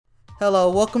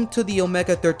Hello, welcome to the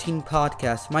Omega 13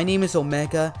 podcast. My name is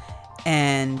Omega,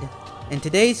 and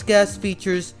today's guest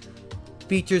features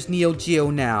Neo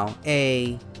Geo Now,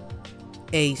 a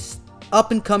up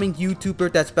and coming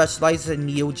YouTuber that specializes in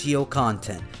Neo Geo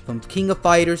content, from King of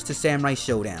Fighters to Samurai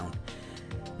Showdown.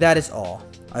 That is all.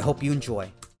 I hope you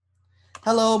enjoy.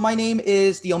 Hello, my name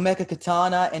is the Omega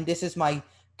Katana, and this is my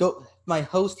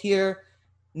host here,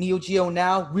 Neo Geo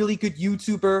Now, really good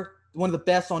YouTuber, one of the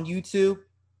best on YouTube.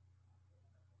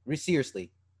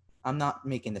 Seriously, I'm not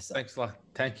making this up. Thanks a lot.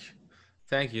 Thank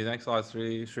you. Thanks a lot. It's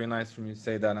really nice for me to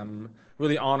say that. I'm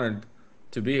really honored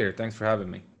to be here. Thanks for having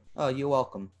me. Oh, you're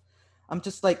welcome. I'm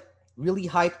just really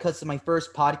hyped because of my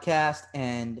first podcast,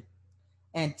 and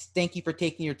thank you for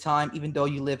taking your time, even though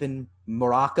you live in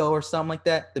Morocco or something like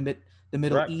that, the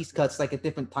Middle Right. East, because it's like a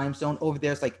different time zone over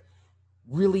there.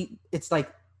 It's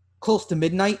like close to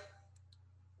midnight.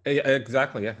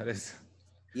 Exactly. Yeah, it is.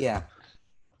 Yeah.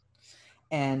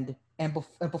 And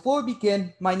before we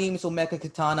begin, my name is Omega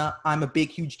Katana. I'm a big,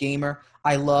 huge gamer.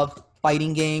 I love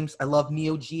fighting games. I love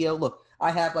Neo Geo. Look,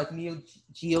 I have Neo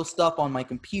Geo stuff on my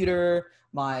computer,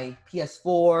 my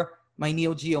PS4, my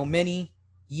Neo Geo Mini.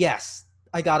 Yes,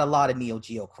 I got a lot of Neo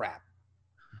Geo crap.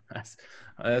 That's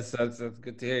that's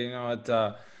good to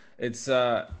hear. It's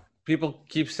people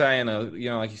keep saying,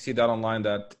 like you see that online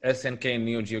that SNK and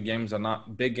Neo Geo games are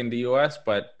not big in the US,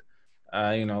 but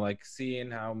like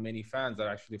seeing how many fans are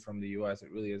actually from the US,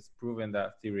 it really has proven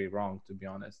that theory wrong, to be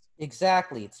honest.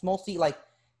 Exactly. It's mostly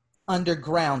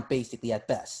underground, basically, at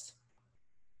best.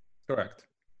 Correct.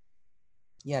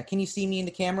 Yeah. Can you see me in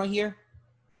the camera here?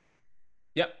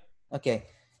 Yep. Okay.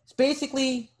 It's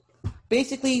basically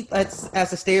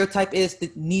as a stereotype is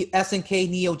the SNK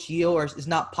Neo Geo is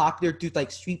not popular due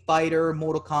to Street Fighter,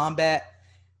 Mortal Kombat.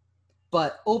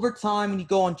 But over time, when you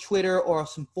go on Twitter or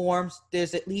some forums,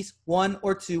 there's at least 1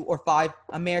 or 2 or 5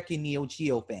 American Neo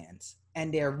Geo fans,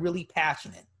 and they're really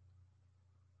passionate.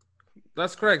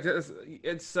 That's correct.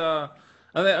 It's true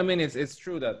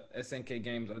that SNK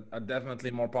games are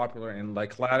definitely more popular in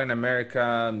Latin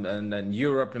America and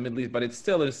Europe and Middle East, but there's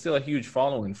still a huge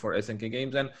following for SNK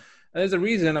games, and there's a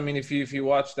reason. I mean, if you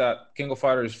watch that King of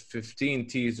Fighters 15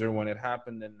 teaser when it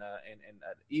happened in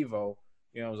at Evo,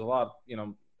 it was a lot.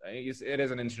 It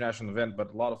is an international event,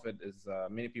 but a lot of it is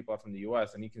many people are from the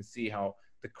US, and you can see how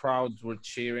the crowds were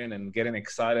cheering and getting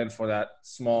excited for that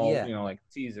small, Yeah.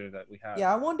 teaser that we had.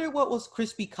 Yeah, I wonder what was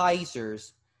Crispy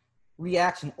Kaiser's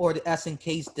reaction or the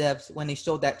SNK's devs when they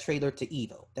showed that trailer to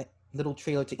Evo, that little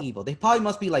trailer to Evo. They probably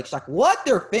must be shocked. What?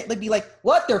 They'd be like,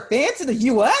 what? They're fans in the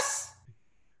US?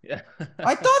 Yeah.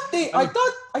 I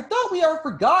thought we are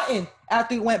forgotten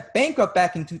after we went bankrupt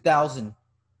back in 2000.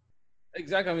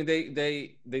 Exactly. I mean,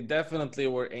 they definitely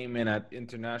were aiming at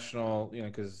international,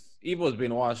 because Evo has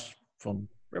been watched from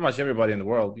pretty much everybody in the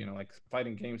world, like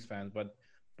fighting games fans. But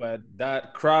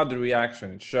that crowd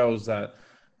reaction shows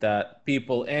that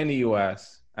people in the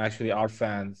US actually are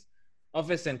fans of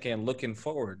SNK and looking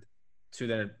forward to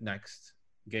their next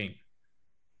game.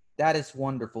 That is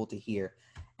wonderful to hear.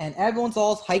 And everyone's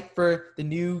always hyped for the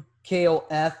new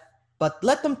KOF, but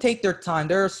let them take their time.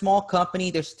 They're a small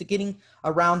company. They're still getting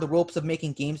around the ropes of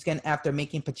making games again after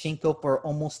making pachinko for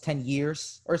almost 10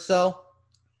 years or so.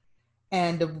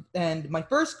 And my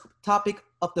first topic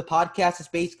of the podcast is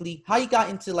basically how you got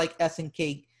into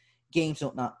SNK games and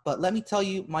whatnot. But let me tell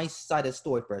you my side of the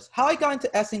story first. How I got into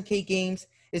SNK games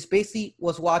is basically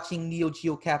was watching Neo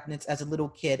Geo cabinets as a little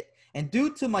kid, and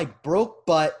due to my broke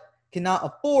butt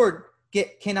cannot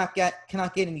get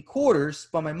any quarters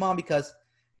from my mom, because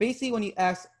basically when you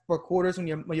ask for quarters when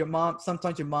your mom,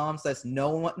 sometimes your mom says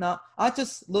no and whatnot, I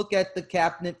just look at the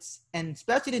cabinets, and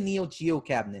especially the Neo Geo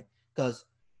cabinet, because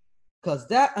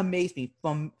that amazed me.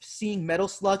 From seeing Metal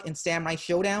Slug and Samurai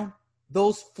Showdown,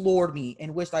 those floored me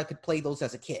and wished I could play those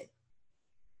as a kid.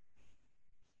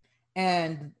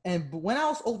 And when I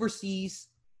was overseas,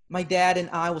 my dad and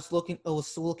I was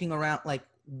looking around, like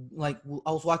I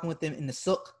was walking with them in the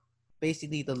souk,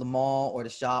 basically the mall or the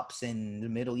shops in the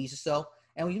Middle East or so,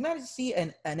 and we managed to see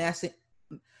an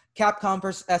Capcom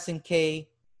vs SNK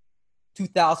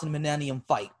 2000 Millennium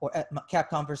Fight, or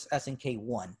Capcom vs SNK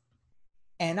 1.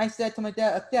 And I said to my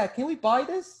dad, "Dad, can we buy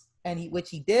this?" Which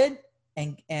he did.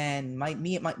 And my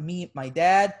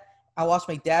dad, I watched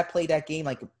my dad play that game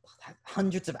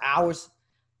hundreds of hours.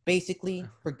 Basically,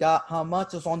 forgot how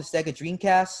much. It was on the Sega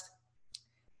Dreamcast,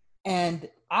 and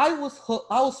I was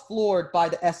floored by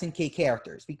the SNK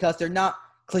characters because they're not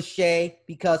cliche.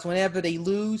 Because whenever they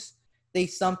lose, they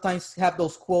sometimes have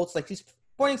those quotes.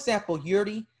 For example,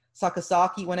 Yuri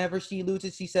Sakasaki. Whenever she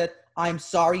loses, she said, "I'm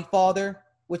sorry, father,"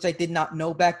 which I did not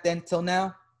know back then till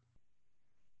now.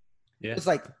 Yeah. It's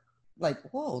like,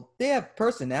 whoa, they have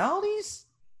personalities,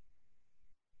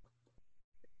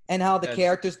 and how the Yes.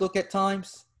 characters look at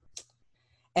times.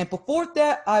 And before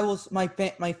that, I was my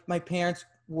parents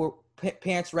were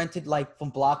parents rented like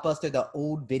from Blockbuster, the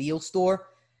old video store,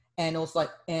 and it was like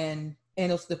and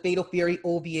it was the Fatal Fury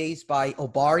OVAs by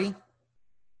Obari,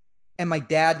 and my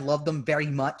dad loved them very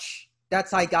much.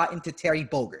 That's how I got into Terry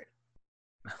Bogard.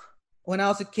 When I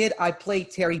was a kid, I played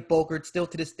Terry Bogard still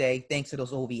to this day, thanks to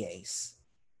those OVAs.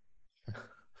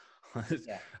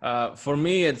 Yeah. For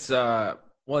me, it's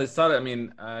well, it started. I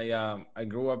mean, I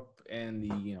grew up in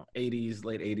the 80s,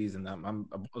 late 80s, and I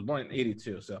was born in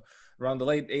 82, so around the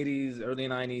late 80s, early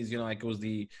 90s, like it was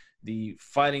the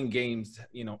fighting games,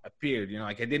 appeared.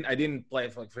 Like I didn't play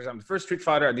it for example, the first Street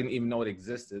Fighter, I didn't even know it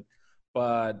existed,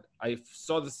 but I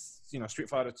saw this, Street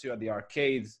Fighter 2 at the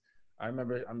arcades. I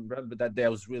remember that day. I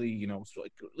was really, it was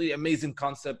like really amazing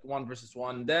concept, one versus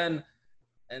one.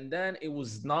 And then it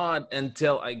was not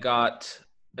until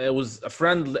it was a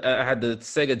friend. I had the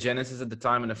Sega Genesis at the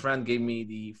time, and a friend gave me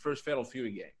the first Fatal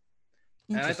Fury game,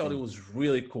 and I thought it Interesting. was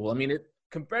really cool. I mean, it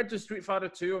compared to Street Fighter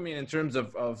 2, I mean, in terms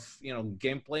of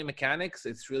gameplay mechanics,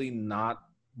 it's really not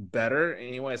better.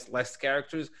 Anyway, it's less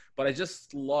characters, but I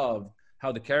just loved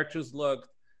how the characters looked.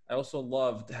 I also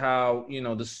loved how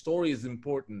the story is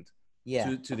important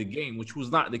Yeah. to the game, which was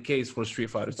not the case for Street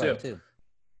Fighter Street Fighter 2. 2.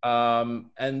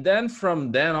 And then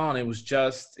from then on, it was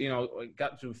just, I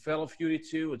got to Fatal Fury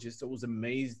 2, which is, I was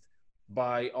amazed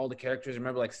by all the characters. I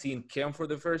remember like seeing Kim for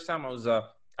the first time. I was,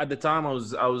 at the time I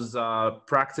was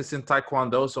practicing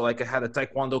Taekwondo. So like I had a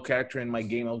Taekwondo character in my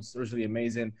game. It was really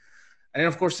amazing. And then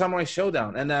of course, Samurai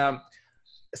Showdown. And Love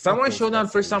Samurai those Showdown,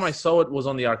 that first time I series. saw it was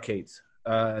on the arcades.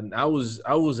 And I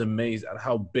was amazed at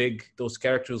how big those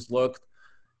characters looked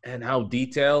and how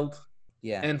detailed.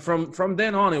 Yeah. And from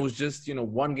then on, it was just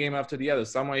one game after the other.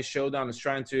 Samurai Showdown is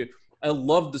trying to. I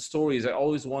loved the stories. I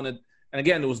always wanted. And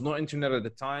again, there was no internet at the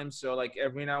time, so like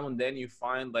every now and then you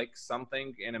find like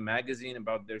something in a magazine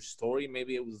about their story.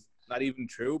 Maybe it was not even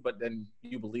true, but then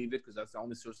you believed it because that's the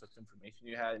only source of information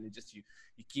you had, and it just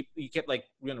you kept like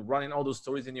running all those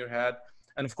stories in your head.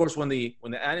 And of course, when the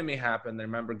anime happened, I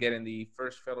remember getting the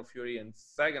first Fatal Fury and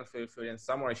second Fatal Fury and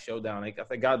Samurai Showdown. Like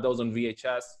I got those on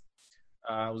VHS.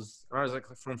 I was like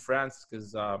from France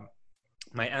because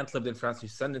my aunt lived in France. She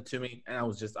sent it to me, and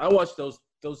I watched those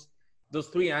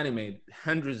three anime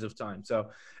hundreds of times. So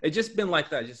it's just been like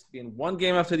that, just been one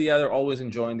game after the other. Always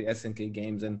enjoying the SNK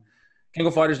games. And King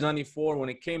of Fighters '94, when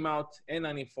it came out in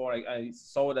 '94, I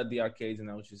saw it at the arcades, and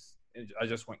I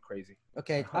just went crazy.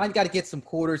 Okay, I got to get some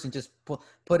quarters and just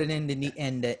put it in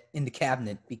the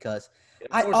cabinet because Of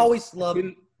I course, always I love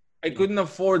couldn't. I couldn't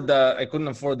afford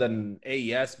an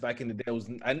AES back in the day.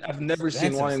 I've never seen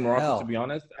expensive one as in Morocco, to hell. be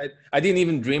honest. I didn't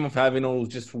even dream of having one. It was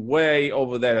just way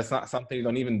over there. That's not something you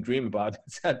don't even dream about.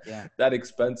 It's Yeah, that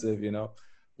expensive. yeah,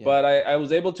 But I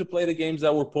was able to play the games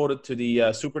that were ported to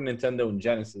the Super Nintendo and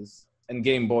Genesis and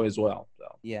Game Boy as well. So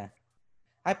yeah.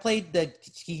 I played the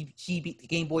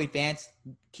Game Boy Advance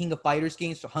King of Fighters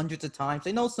games for hundreds of times.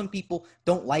 I know some people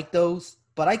don't like those,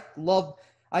 but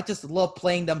I just love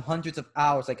playing them hundreds of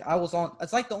hours. Like I was on,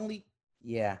 it's like the only,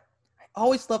 yeah. I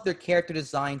always love their character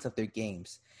designs of their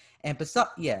games. And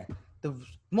besides, yeah, the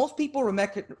most people,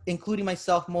 including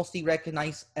myself, mostly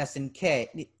recognize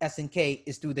SNK. SNK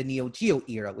is through the Neo Geo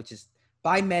era, which is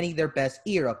by many their best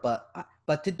era.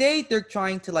 But today they're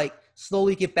trying to like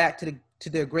slowly get back to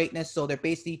their greatness. So they're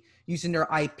basically using their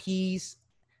IPs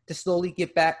to slowly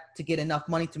get back to get enough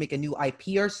money to make a new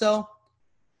IP or so.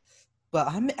 But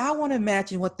I want to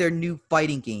imagine what their new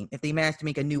fighting game, if they manage to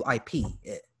make a new IP.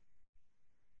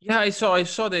 yeah, I saw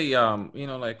the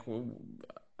like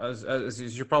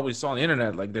as you probably saw on the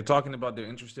internet, like they're talking about they're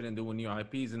interested in doing new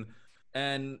IPs,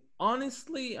 and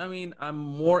honestly, I mean, I'm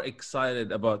more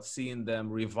excited about seeing them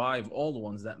revive old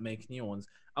ones that make new ones.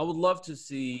 I would love to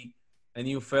see a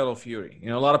new Fatal Fury.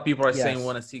 A lot of people are saying Yes.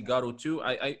 want to see Garu 2.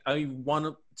 I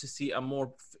want to see a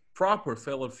more proper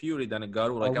Fatal Fury than a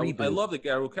Garu. A Like I reboot. love the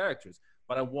Garu characters,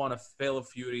 but I want a Fatal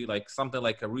Fury like something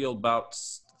like a real bout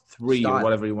 3 or Style.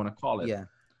 whatever you want to call it. Yeah.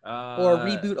 Or a Uh,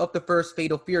 reboot of the first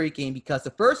Fatal Fury game because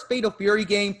the first Fatal Fury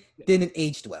game didn't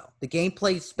age well. The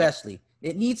gameplay yes, especially.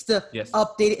 It needs to yes.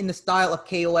 update it in the style of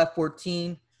KOF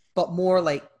 14, but more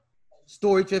like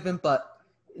story driven, but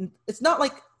it's not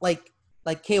like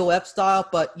KOF style,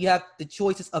 but you have the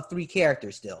choices of three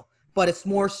characters still. But it's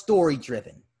more story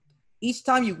driven. Each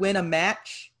time you win a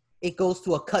match, it goes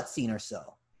to a cutscene or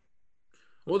so.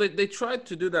 Well, they tried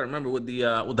to do that. Remember with the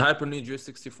Hyper Ninja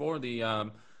 64,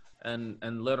 the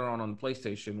and later on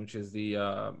PlayStation, which is the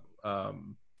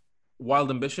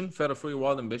Wild Ambition, Fatal Fury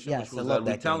Wild Ambition, which Yes, I was a love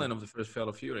that retelling game. of the first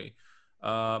Fatal Fury.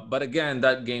 But again,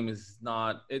 that game is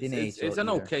not. It's Didn't it's age it's well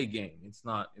an either. okay game. It's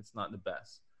not the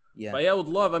best. Yeah. But yeah, I would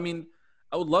love. I mean,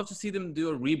 I would love to see them do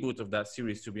a reboot of that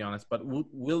series. To be honest, but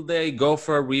will they go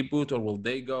for a reboot, or will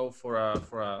they go for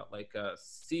a like a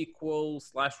sequel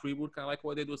slash reboot, kind of like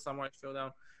what they do with Samurai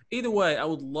Showdown? Either way, I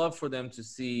would love for them to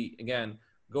see again.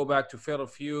 Go back to Fatal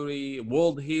Fury,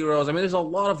 World Heroes. I mean, there's a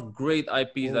lot of great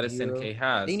IPs that World Hero. SNK They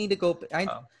has. need to go.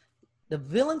 Uh, The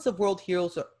villains of World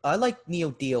Heroes are. I like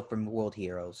Neo Dio from World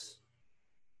Heroes.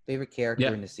 Favorite character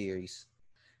yeah, in the series.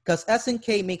 Because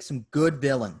SNK makes some good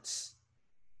villains.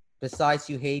 Besides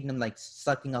you hating them like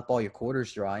sucking up all your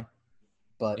quarters dry.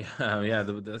 But yeah.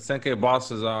 The Senkai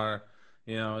bosses are,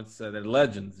 it's they're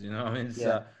legends. I mean,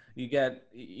 yeah,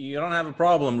 you don't have a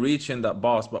problem reaching that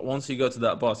boss, but once you go to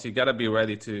that boss, you gotta be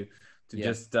ready to yeah,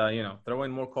 just throw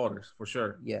in more quarters for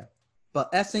sure. yeah. But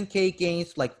SNK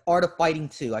games like Art of Fighting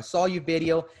 2. I saw your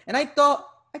video and I thought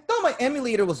my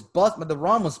emulator was busted, but the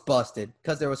ROM was busted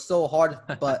because they were so hard.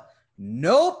 But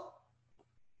nope.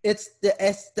 It's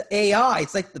the AI.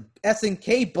 It's like the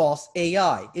SNK boss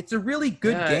AI. It's a really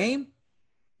good Yeah, game,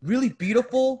 really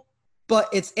beautiful, but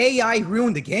its AI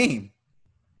ruined the game.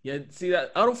 yeah. See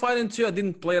that Auto Fighting 2, I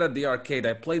didn't play it at the arcade.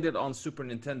 I played it on Super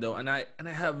Nintendo, and I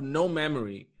have no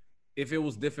memory if it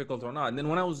was difficult or not. And then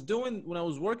when I was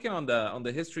working on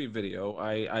the history video,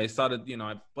 I started,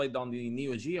 I played on the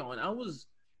Neo Geo, and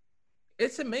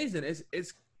it's amazing.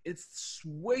 It's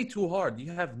way too hard.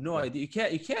 You have no Yeah, idea.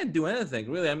 You can't do anything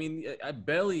really. I mean, I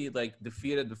barely like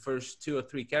defeated the first two or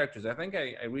three characters. I think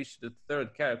I reached the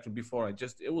third character before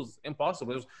it was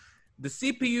impossible. The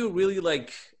CPU really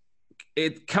like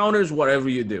it counters whatever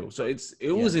you do. So it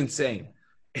yeah. was insane.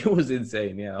 It was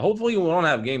insane. Yeah. Hopefully we won't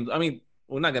have games. I mean,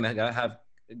 we're not gonna have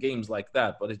games like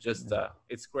that, but it's just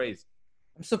it's crazy.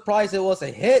 I'm surprised it was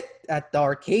a hit at the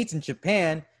arcades in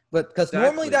Japan, but because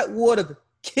normally Exactly. that would have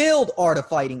killed Art of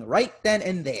Fighting right then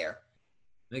and there.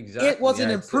 It Exactly. was an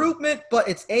Yeah. improvement, but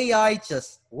its AI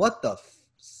just what the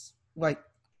like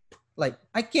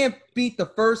I can't beat the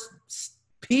first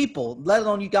people, let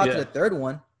alone you got to Yeah. the third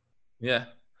one. Yeah,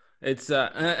 it's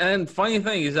and funny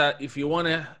thing is that if you want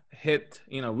to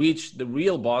reach the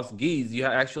real boss Geese, you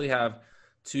actually have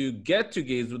to get to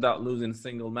Geese without losing a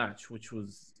single match, which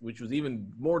was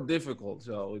even more difficult.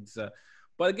 So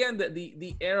but again,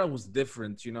 the era was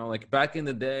different. Like back in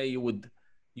the day, you wouldn't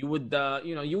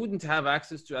have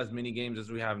access to as many games as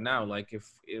we have now. Like if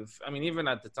I mean, even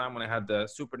at the time when I had the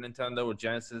Super Nintendo or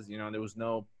Genesis, there was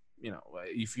no,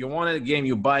 if you wanted a game,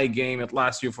 you buy a game, it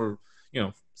lasts you for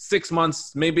 6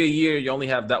 months, maybe a year. You only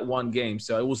have that one game,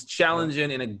 so it was Yeah.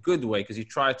 challenging in a good way because you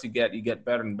get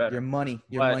better and better. Your But money's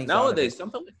out of nowadays, it.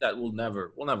 something like that will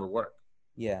never work.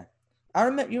 Yeah. I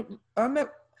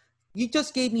remember you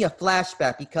just gave me a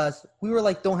flashback because we were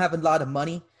like don't have a lot of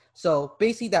money. So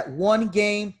basically that one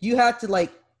game you had to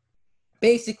like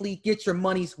basically get your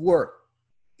money's worth.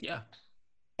 Yeah,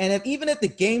 And even if the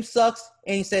game sucks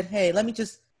and you said, "Hey, let me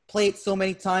just play it so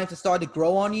many times to start to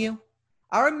grow on you."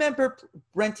 I remember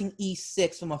renting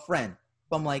E6 from a friend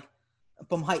from like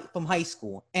from high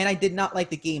school, and I did not like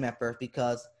the game at first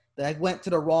because I went to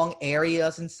the wrong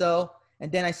areas and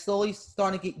then I slowly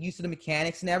started to get used to the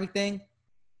mechanics and everything,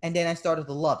 and then I started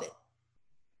to love it.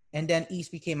 And then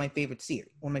East became my favorite series,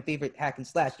 one of my favorite hack and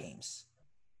slash games.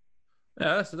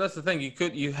 yeah. That's the thing.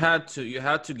 You had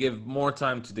to give more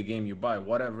time to the game you buy,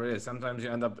 whatever it is. Sometimes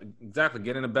you end up exactly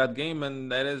getting a bad game,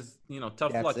 and that is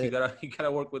tough That's luck. You it. gotta you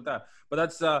gotta work with that. But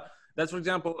that's for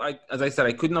example, as I said,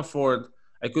 I couldn't afford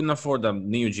the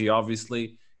Neo Geo,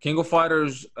 obviously. King of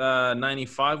Fighters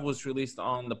 95 was released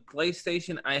on the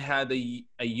PlayStation. I had a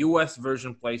US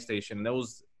version PlayStation, and that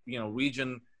was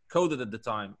region coded at the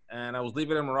time, and I was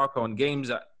living in Morocco, and games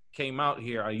that came out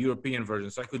here a European version,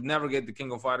 so I could never get the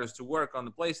King of Fighters to work on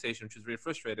the PlayStation, which was very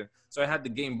frustrating. So I had the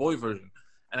Game Boy version,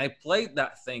 and I played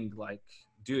that thing like,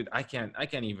 dude, I can't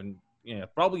even,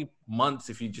 probably months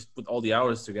if you just put all the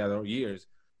hours together, or years.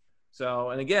 So,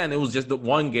 and again, it was just the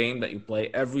one game that you play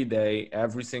every day,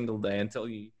 every single day until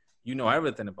you know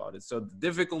everything about it. So the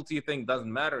difficulty thing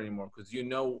doesn't matter anymore because you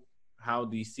know how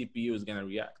the CPU is gonna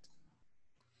react.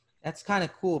 That's kind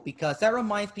of cool because that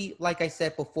reminds me, like I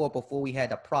said before we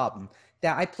had a problem,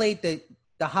 that I played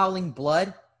the Howling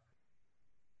Blood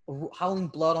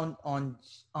on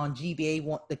GBA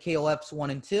one, the KOFs 1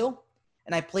 and 2,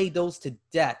 and I played those to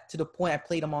death to the point I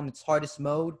played them on its hardest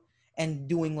mode and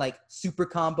doing like super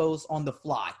combos on the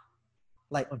fly,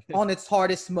 like Okay. on its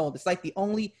hardest mode. It's like the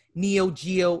only Neo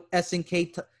Geo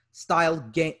SNK style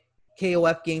game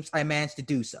KOF games I managed to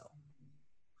do so.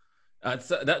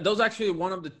 Those actually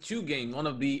one of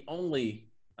the only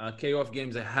KOF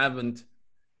games I haven't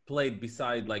played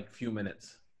beside like few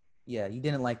minutes. Yeah, you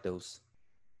didn't like those.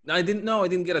 I didn't know. I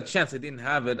didn't get a chance. I didn't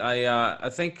have it. I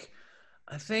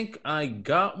think I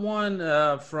got one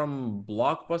from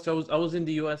Blockbuster. I was in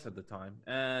the US at the time,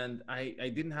 and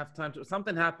I didn't have time to.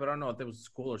 Something happened. I don't know if it was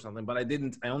school or something, but I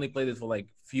didn't. I only played it for like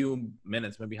few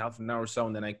minutes, maybe half an hour or so,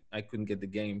 and then I couldn't get the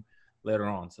game later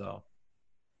on. So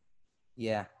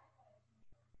Yeah,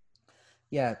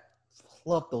 yeah,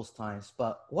 love those times.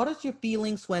 But what is your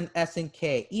feelings when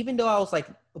SNK? Even though I was like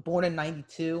born in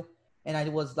 '92 and I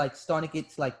was like starting to get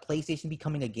to like PlayStation,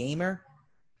 becoming a gamer.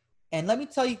 And let me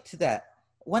tell you to that.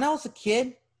 When I was a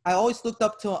kid, I always looked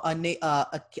up to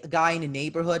a guy in the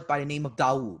neighborhood by the name of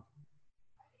Dawood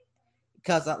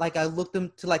because like I looked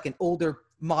him to like an older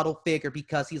model figure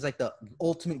because he's like the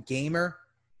ultimate gamer.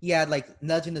 He had like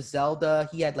Legend of Zelda.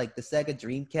 He had like the Sega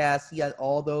Dreamcast. He had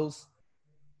all those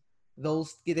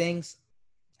things.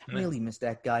 I yeah. really miss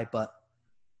that guy, but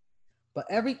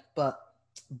every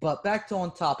but back to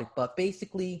on topic. But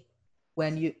basically,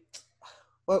 when you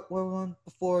what one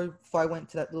before I went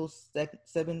to that little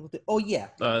segment with it. Oh yeah,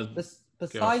 Go.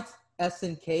 besides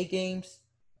SNK games.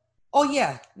 Oh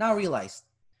yeah, now I realized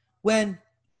when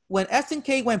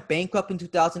SNK went bankrupt in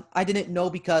 2000, I didn't know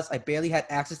because I barely had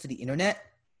access to the internet.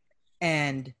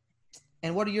 And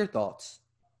what are your thoughts?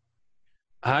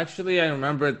 Actually, I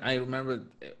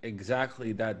remembered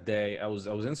exactly that day. I was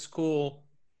in school.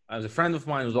 I was a friend of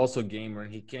mine who was also a gamer,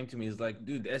 and he came to me. He's like,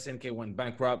 "Dude, SNK went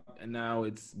bankrupt, and now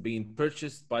it's being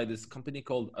purchased by this company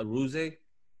called Aruze.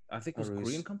 I think it was a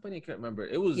Korean Arus. company. I can't remember.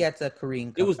 Yeah, it's a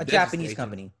Korean It was a Japanese devastating.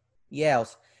 company. Yeah,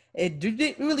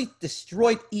 it really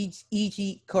destroyed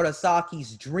Ichi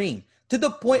Kurasaki's dream to the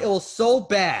point it Yeah, was so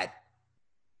bad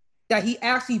that he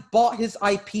actually bought his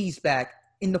IPs back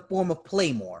in the form of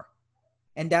Playmore.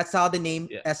 And that's how the name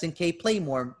yeah, SNK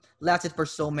Playmore lasted for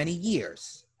so many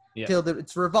years yeah, till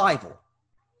its revival.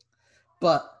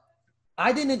 But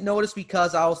I didn't notice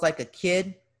because I was like a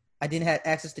kid. I didn't have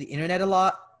access to the internet a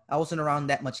lot. I wasn't around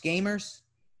that much gamers.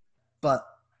 But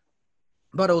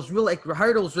it was really like I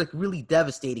heard it was like really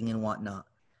devastating and whatnot.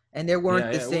 And they weren't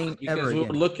yeah, the yeah. It was same ever because we were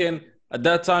again. looking at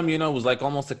that time. It was like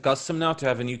almost a custom now to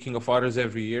have a new King of Fighters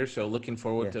every year. So looking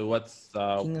forward Yeah. to what's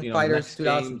King of the Fighters next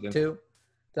games and 2002,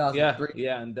 yeah, 2003,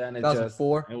 yeah, and then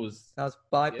 2004, it was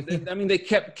 2005. yeah. I mean, they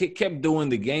kept doing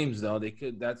the games though. They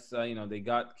could that's they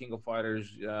got King of Fighters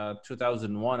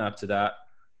 2001 after that,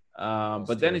 That was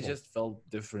but then it terrible. just felt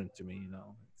different to me.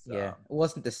 It's Yeah, it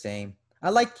wasn't the same. I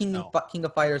like no. King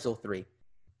of Fighters '03.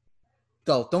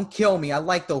 Though, don't kill me. I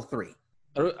liked '03.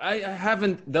 I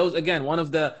haven't those again. One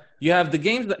of the you have the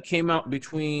games that came out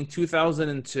between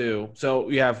 2002. So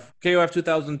you have KOF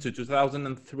 2002,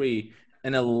 2003,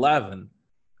 and 11.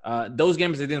 Those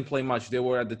games I didn't play much. They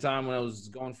were at the time when I was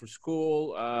going for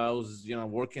school. I was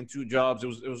working two jobs. It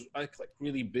was like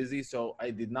really busy, so I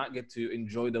did not get to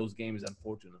enjoy those games,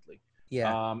 unfortunately.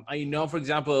 Yeah, I know, for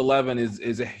example, 11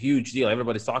 is a huge deal.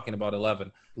 Everybody's talking about 11,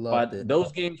 loved but it.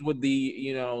 those games with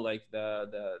the like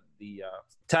the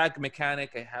tag mechanic,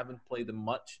 I haven't played them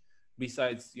much.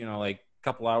 Besides, like a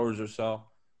couple hours or so.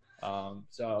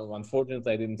 So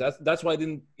unfortunately, I didn't. That's why I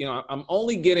didn't. I'm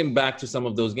only getting back to some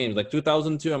of those games. Like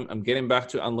 2002, I'm getting back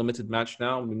to Unlimited Match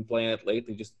now. I've been playing it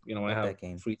lately. Just I Love have that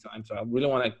game. free time, so I really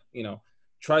want to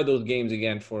try those games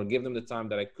again for give them the time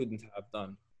that I couldn't have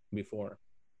done before.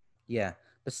 Yeah.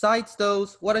 Besides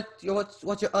those, what's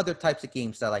your other types of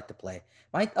games that I like to play?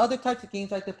 My other types of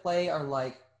games I like to play are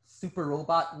like Super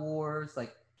Robot Wars,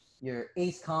 like your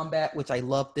Ace Combat, which I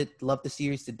loved the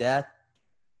series to death.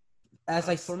 For As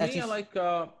me, you, I like.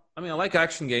 I like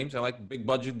action games. I like big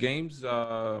budget games.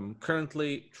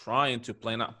 Currently trying to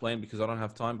play, not playing because I don't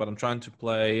have time, but I'm trying to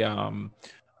play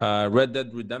Red Dead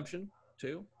Redemption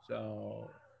too. So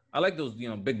I like those,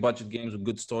 big budget games with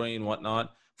good story and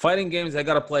whatnot. Fighting games, I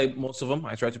gotta play most of them.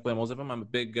 I try to play most of them. I'm a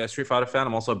big Street Fighter fan.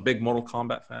 I'm also a big Mortal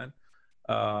Kombat fan.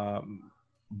 Um,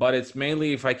 but it's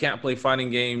mainly if I can't play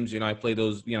fighting games, I play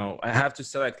those. I have to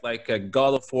select like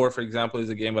God of War, for example, is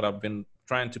a game that I've been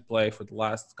trying to play for the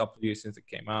last couple of years since it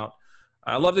came out.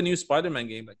 I love the new Spider-Man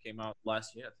game that came out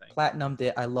last year, I think. Platinum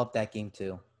did. I love that game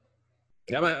too.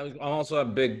 Yeah, I'm also a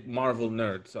big Marvel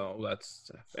nerd, so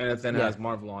that's if anything Yeah, has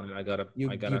Marvel on it, you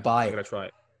buy I it. gotta try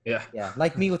it. Yeah, Yeah,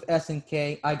 like me with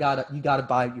SNK, you gotta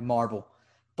buy your Marvel.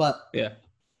 But yeah.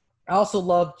 I also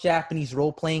love Japanese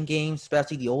role playing games,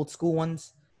 especially the old school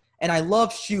ones, and I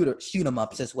love shoot 'em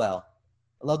ups as well.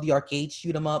 I love the arcade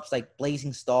shoot 'em ups like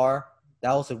Blazing Star.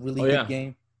 That was a really Oh good yeah,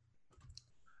 game.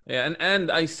 yeah.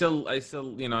 And I still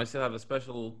have a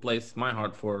special place in my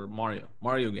heart for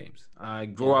Mario games. I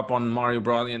grew Yeah, up on Mario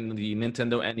Bros. And the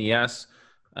Nintendo NES.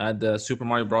 The Super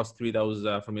Mario Bros. 3, that was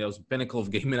for me, that was the pinnacle of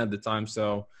gaming at the time.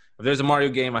 So if there's a Mario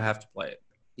game, I have to play it.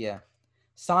 Yeah.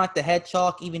 Sonic the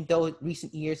Hedgehog, even though in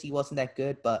recent years he wasn't that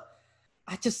good, but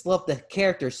I just love the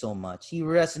character so much. He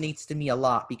resonates to me a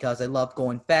lot because I love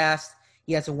going fast.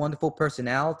 He has a wonderful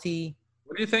personality.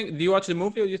 What do you think? Do you watch the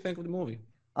movie or do you think of the movie?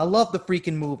 I love the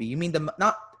freaking movie. You mean the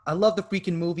not? I love the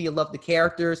freaking movie. I love the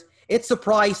characters. It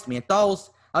surprised me. I thought it was.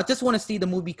 I just want to see the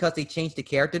movie because they changed the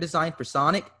character design for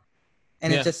Sonic,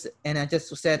 and Yeah. I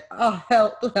just said, oh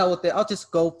hell, the hell with it. I'll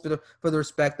just go for the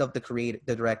respect of the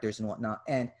directors and whatnot.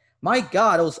 And my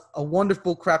God, it was a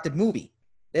wonderful crafted movie.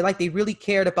 They really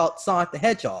cared about Sonic the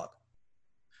Hedgehog.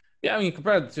 Yeah, I mean,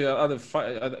 compared to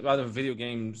other video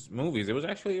games movies, it was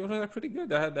pretty good.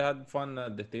 They had fun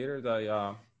at the theaters.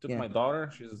 I took Yeah, my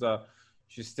daughter.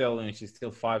 She's still she's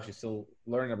still 5. She's still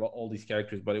learning about all these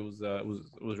characters, but it was a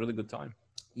really good time.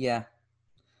 yeah,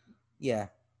 yeah,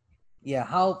 yeah.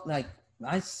 How like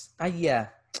yeah.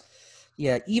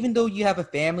 Yeah, even though you have a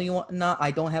family and whatnot, I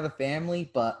don't have a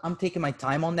family, but I'm taking my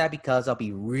time on that because I'll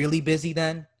be really busy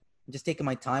then. I'm just taking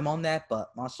my time on that, but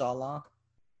mashallah,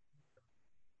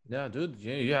 Yeah, dude,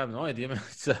 you have no idea, man.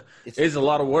 it's It's a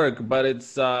lot of work, but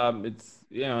it's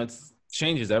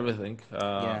changes everything.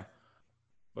 yeah.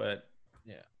 But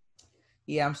yeah,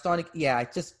 Yeah, I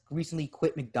just recently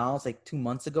quit McDonald's like 2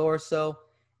 months ago or so.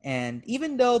 And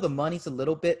even though the money's a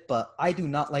little bit, but I do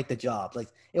not like the job. Like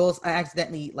I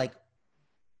accidentally like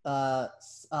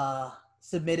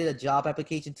submitted a job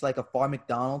application to like a far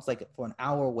McDonald's like for an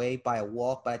hour away by a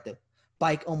walk, but I had to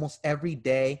bike almost every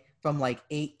day from like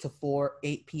 8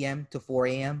 p.m. to 4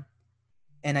 a.m.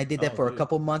 And I did that oh, for a dude,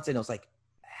 couple months and it was like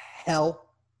hell.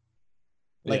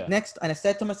 Like yeah, next, and I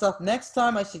said to myself, next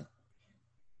time I should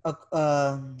uh,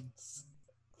 um,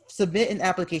 submit an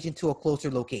application to a closer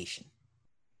location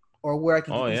or where I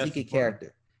can oh yeah, easily it's get important.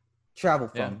 character travel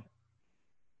Yeah, from.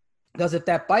 Because if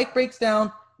that bike breaks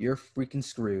down, you're freaking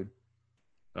screwed.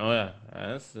 oh yeah,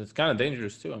 it's kind of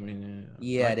dangerous too. I mean,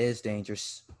 Yeah, it is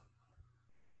dangerous,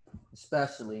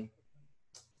 especially.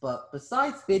 But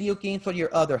besides video games, what are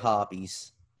your other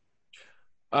hobbies?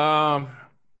 um,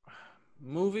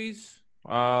 movies.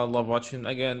 Love watching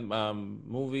again.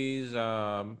 Movies,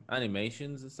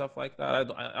 animations and stuff like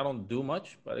that. I don't do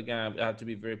much, but again, I have to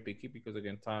be very picky because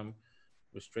again, time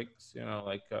restricts.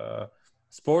 Like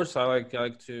sports. I like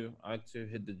to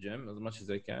hit the gym as much as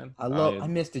I can. I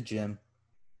miss the gym.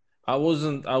 I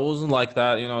wasn't like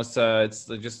that. It's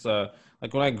just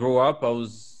like when I grew up, I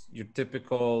was your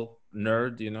typical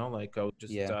nerd. Like I would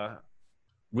just Yeah,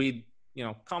 read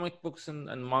comic books and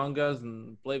mangas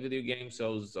and play video games.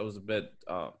 So I was a bit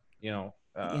you know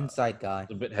the uh inside guy.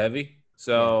 a bit heavy. Yeah,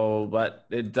 So but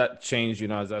that changed.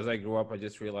 As I grew up, I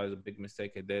just realized a big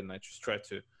mistake I did, and I just try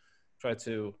to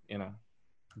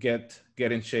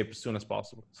get in shape as soon as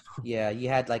possible. yeah. You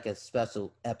had like a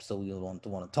special episode you want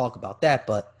to talk about that,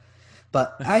 but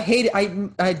I hate it.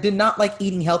 I did not like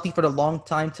eating healthy for a long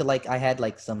time till like I had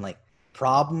like some like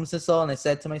problems and so, and I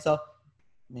said to myself,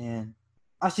 man,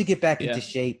 I should get back into Yeah,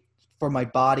 shape for my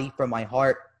body, for my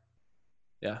heart,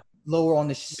 yeah, lower on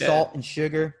the yeah. salt and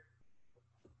sugar.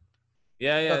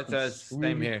 Yeah, it's, Fucking it's screw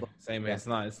same me. here. Same here.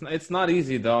 Yeah, It's not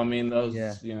easy though. I mean, yeah, those,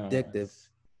 addictive.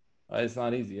 it's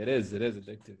not easy. It is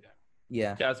addictive. Yeah.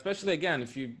 Yeah, Yeah, especially again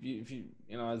if you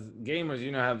as gamers,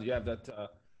 you have that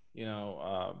you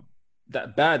know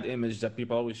that bad image that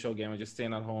people always show gamers just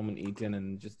staying at home and eating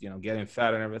and just getting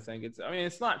fat and everything.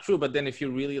 It's not true, but then if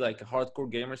you're really like a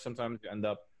hardcore gamer, sometimes you end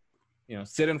up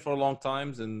sitting for long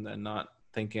times and not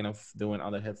thinking of doing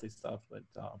other healthy stuff. But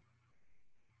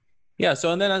yeah,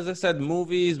 so and then as I said,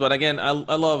 movies, but again, I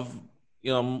love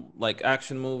like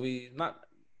action movies, not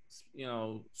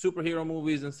superhero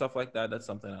movies and stuff like that. That's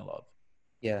something I love.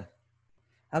 yeah.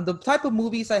 And the type of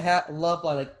movies love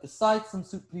are like besides some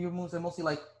superhero movies, I mostly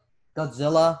like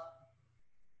Godzilla.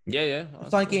 Yeah, yeah, I'm that's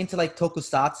starting to get cool. into like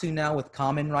Tokusatsu now with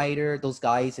Kamen Rider, those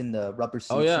guys in the rubber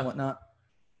Oh suits and yeah. whatnot.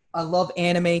 I love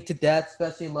anime to death,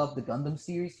 especially love the Gundam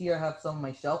series here. I have some on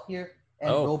my shelf here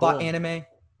and Oh, robot cool. anime.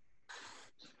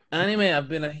 Anime,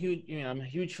 I'm a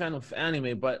huge fan of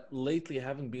anime, but lately I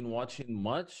haven't been watching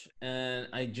much, and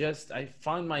I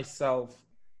find myself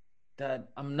that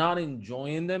I'm not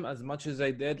enjoying them as much as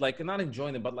I did. Like, not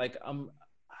enjoying them, but like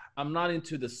I'm not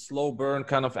into the slow burn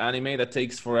kind of anime that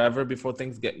takes forever before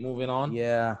things get moving on.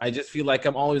 Yeah, I just feel like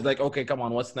I'm always like, okay, come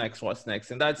on, what's next? What's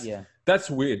next? And that's yeah, that's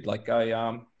weird. Like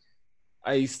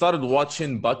I started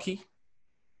watching Bucky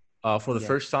for the yeah,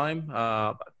 first time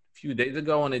a few days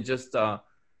ago, and it just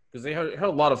because they heard a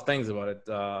lot of things about it,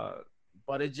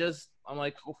 but it just I'm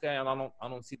like, okay, I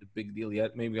don't see the big deal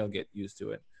yet. Maybe I'll get used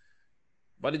to it.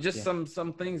 But it just yeah.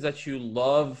 some things that you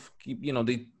love keep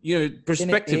Didn't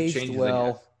perspective aged changes, I guess.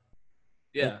 well.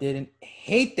 Yeah, It didn't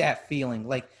hate that feeling.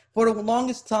 Like For the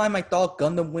longest time, I thought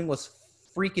Gundam Wing was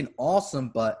freaking awesome,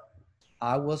 but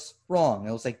I was wrong.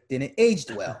 It was like didn't age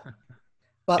well.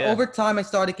 But Yeah. over time, I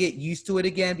started to get used to it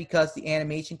again because the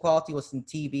animation quality was in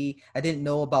TV. I didn't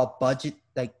know about budget,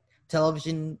 like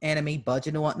television anime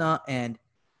budget and whatnot, and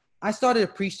I started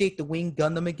to appreciate the Wing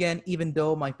Gundam again, even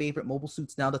though my favorite mobile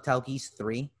suit's now the Talgeese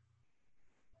 3.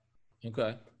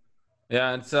 Okay.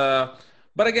 Yeah, it's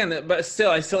but again, but still,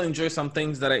 I still enjoy some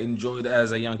things that I enjoyed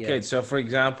as a young Yeah, kid. So, for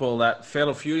example, that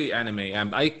Fatal Fury anime,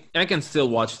 I can still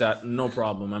watch that, no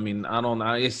problem. I mean,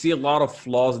 I see a lot of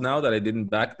flaws now that I didn't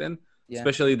back then, yeah,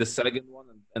 especially the second one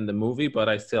and the movie. But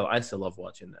I still love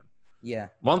watching them. yeah.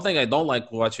 One thing I don't like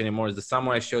watching anymore is the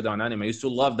Samurai Showdown anime. I used to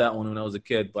love that one when I was a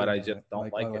kid, but I Yeah, just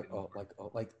don't like it anymore.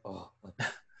 like,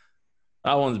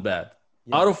 That one's bad.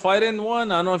 yeah. Auto fighting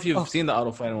one, I don't know if you've Oh, seen the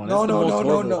auto fighting one. It's no, the no, most no, no,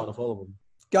 horrible one no. of all of them.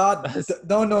 God, That's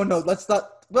no, no, no.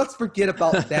 Let's forget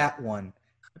about that one.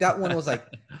 That one was like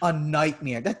a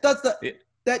nightmare.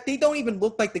 That they don't even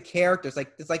look like the characters.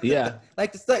 Like it's like yeah.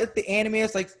 the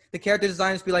animators, like the character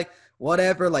designers be like,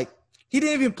 whatever, like he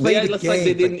didn't even play Yeah, the it's like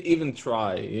they game. didn't even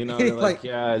try. You know, they're like, Like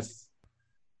yeah,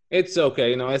 it's okay.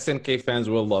 You know, SNK fans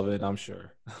will love it, I'm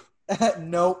sure.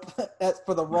 nope. That's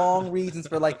for the wrong reasons,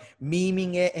 for like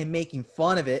memeing it and making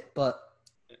fun of it. But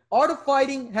Art of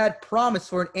Fighting had promise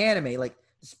for an anime, like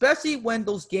especially when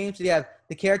those games they have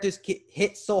the characters get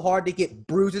hit so hard they get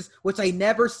bruises, which I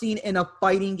never seen in a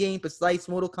fighting game besides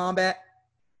Mortal Kombat.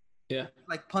 Yeah.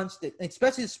 Like punched it,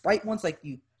 especially the sprite ones. Like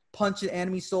you punch an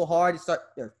enemy so hard,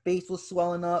 their face was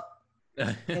swelling up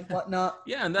and whatnot.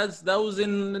 Yeah, and that was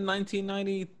in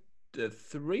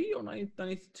 1993 or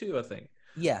 1992, I think.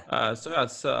 Yeah, So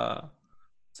that's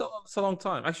it's a long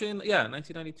time. Actually, yeah,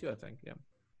 1992, I think. Yeah.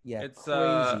 yeah, It's crazy,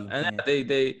 and man. yeah,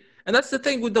 they and that's the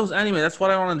thing with those anime. That's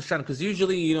what I don't understand, because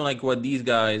usually, like what these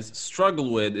guys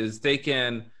struggle with is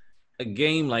taking a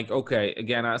game like, okay,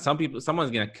 again,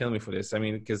 someone's gonna kill me for this. I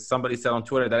mean, because somebody said on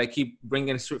Twitter that I keep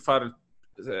bringing Street Fighter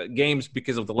games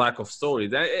because of the lack of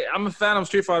story. I'm a fan of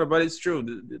Street Fighter, but it's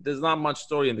true, there's not much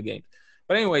story in the game.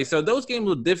 But anyway, so those games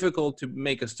were difficult to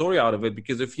make a story out of it,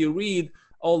 because if you read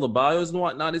all the bios and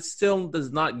whatnot, it still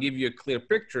does not give you a clear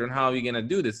picture on how you're gonna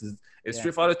do this. Is Yeah,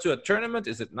 Street Fighter 2 a tournament?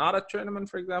 Is it not a tournament,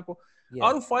 for example? yeah.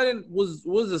 Auto Fighting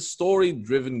was a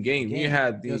story-driven game. You Game.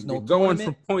 had There's you're no going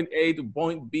from tournament. point A to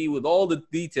point B with all the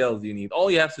details you need. All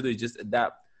you have to do is just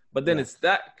adapt. But then Yeah, it's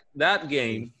that they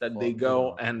game that they fucked it go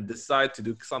up. and decide to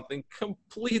do something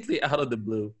completely out of the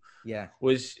blue, Yeah.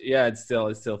 which yeah, it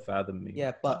still fathomed me.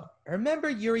 Yeah, but remember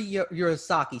Yuri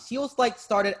Urasaki? She was like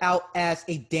started out as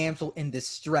a damsel in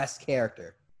distress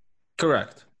character,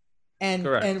 Correct. and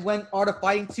Correct. when Art of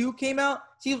Fighting 2 came out,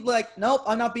 she was like, "Nope,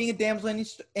 I'm not being a damsel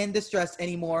in distress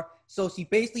anymore." So she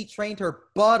basically trained her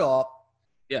butt off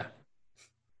Yeah.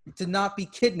 to not be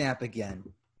kidnapped again.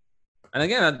 And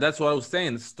again, that's what I was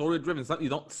saying. Story driven. You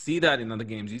don't see that in other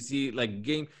games. You see like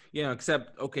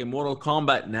except okay, Mortal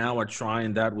Kombat now are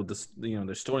trying that with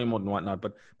the story mode and whatnot.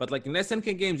 But like in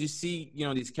SNK games, you see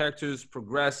these characters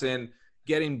progressing,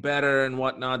 getting better and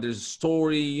whatnot. There's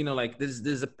story. Like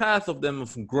there's a path of them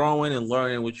of growing and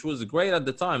learning, which was great at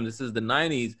the time. This is the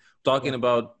 '90s. Talking Yeah,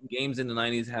 about games in the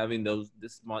 '90s having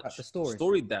this much the story.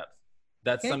 story depth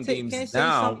that some Can I games say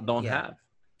now something? don't Yeah. have.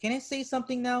 Can I say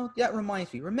something now? That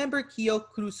reminds me. Remember Kyo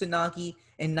Kurosanagi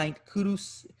in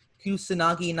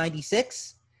Kurosanagi in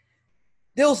 '96?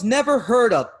 Those never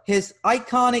heard of his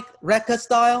iconic Rekka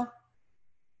style,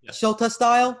 Yeah. Shota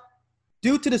style,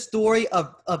 due to the story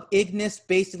of Ignis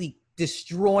basically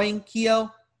destroying Kyo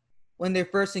when they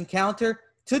first encounter,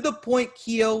 to the point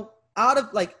Kyo, out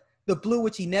of like the blue,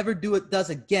 which he never does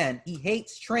again, he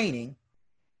hates training,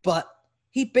 but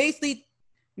he basically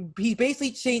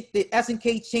changed the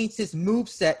SNK changed his move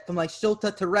set from like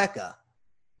Shota to Rekka,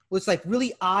 which like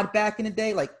really odd back in the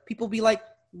day. Like people be like,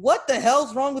 "What the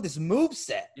hell's wrong with this move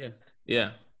set?" Yeah.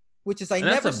 Yeah. Which is I And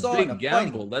that's never a saw in a big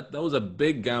fighting. gamble. That was a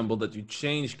big gamble that you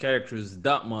change characters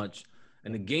that much.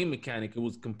 And the game mechanic, it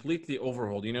was completely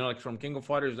overhauled. Like from King of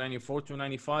Fighters 94 to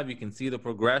 95, you can see the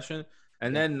progression.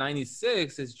 And Yeah, then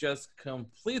 96 is just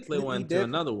completely completely went to different.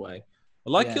 another way.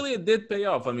 Yeah, Luckily, it did pay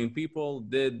off. I mean, people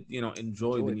did, enjoy the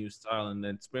enjoyed. new style. And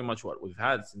that's pretty much what we've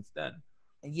had since then.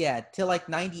 Yeah, till like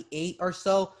 '98 or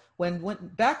so. When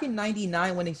back in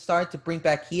 '99 when they started to bring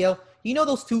back Kyo,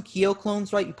 those two Kyo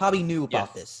clones, right? You probably knew about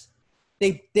Yes.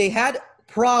 this. They had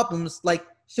problems like,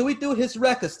 should we do his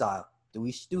Rekka style? Do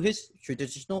we do his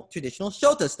traditional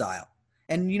Shota style?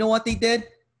 And you know what they did?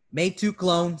 Made two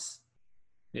clones,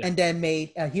 Yeah. and then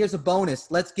made here's a bonus.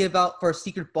 Let's give out for a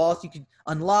secret boss. You can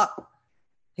unlock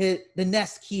the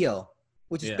Nest Kyo,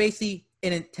 which is Yeah. basically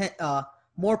an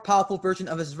more powerful version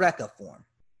of his Rekka form.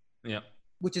 Yeah.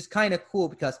 which is kind of cool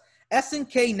because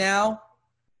SNK now,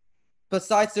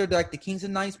 besides they're like the Kings of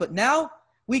Knights, but now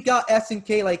we got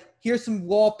SNK like here's some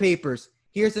wallpapers,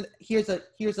 here's a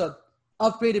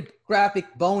upgraded graphic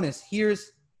bonus,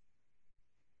 here's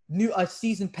a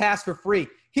season pass for free,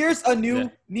 here's a new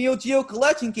Neo Geo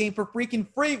collection game for freaking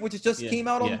free, which just came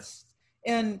out on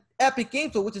in Epic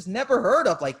Games, which is never heard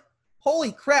of. Like,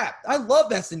 holy crap! I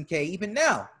love SNK even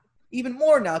now, even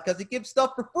more now because it gives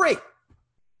stuff for free.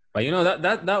 But you know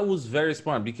that was very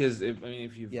smart because if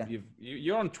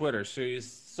you're on Twitter, so you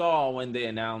saw when they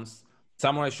announced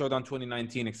Samurai Shodown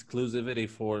 2019 exclusivity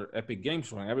for Epic Games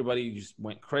Store, and everybody just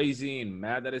went crazy and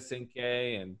mad at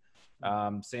SNK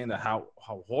and saying that how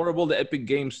horrible the Epic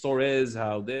Games Store is,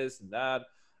 how this and that.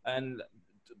 And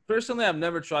personally, I've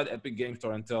never tried Epic Games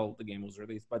Store until the game was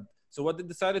released. But so what they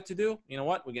decided to do, you know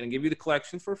what? We're gonna give you the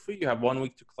collection for free. You have 1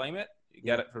 week to claim it. You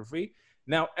get it for free.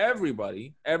 Now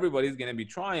everybody's going to be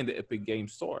trying the Epic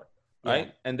Games Store, right?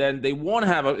 Yeah. And then they won't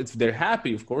have if they're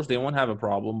happy, of course, they won't have a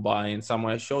problem buying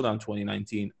Samurai Shodown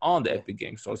 2019 on the Epic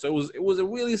Games Store. So it was a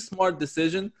really smart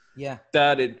decision. Yeah.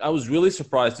 I was really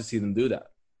surprised to see them do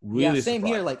that. Really same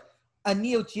surprised. Here. Like a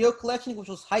Neo Geo collection, which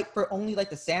was hyped for only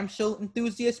like the Sam Show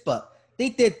enthusiasts, but they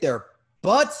did their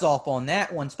butts off on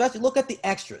that one. Especially look at the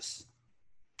extras.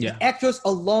 Yeah. The extras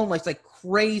alone, like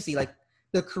crazy. Like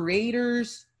the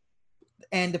creators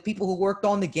and the people who worked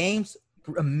on the games,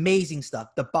 amazing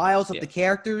stuff. The bios of the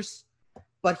characters,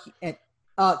 and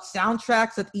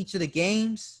soundtracks of each of the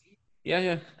games.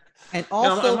 Yeah. And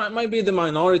also, I might be the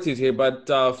minorities here, but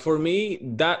for me,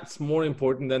 that's more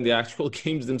important than the actual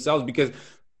games themselves. Because,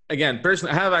 again,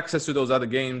 personally, I have access to those other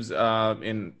games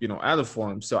in other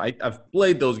forms. So I've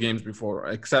played those games before,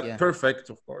 except Perfect,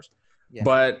 of course. Yeah.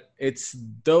 But it's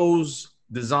those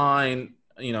design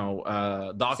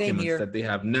documents that they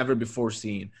have never before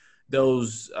seen.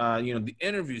 Those the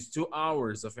interviews, 2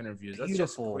 hours of interviews. Beautiful.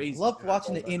 That's just crazy. I love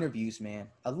watching the interviews, man.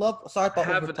 I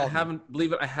haven't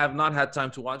believe it, I have not had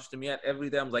time to watch them yet. Every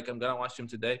day I'm like, I'm gonna watch them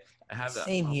today. I have that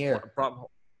same here problem.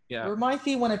 Yeah, it reminds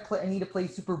me when I need to play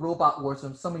Super Robot Wars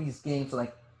on some of these games.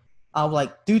 Like I'm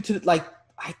like, due to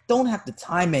I don't have the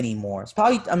time anymore. It's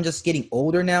probably I'm just getting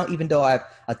older now. Even though I have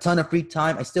a ton of free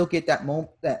time, I still get that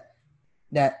moment that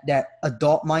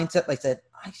adult mindset. Like I said,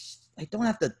 I don't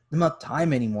have enough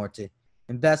time anymore to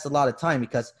invest a lot of time,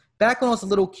 because back when I was a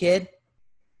little kid,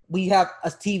 we have a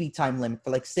TV time limit for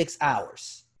like 6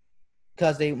 hours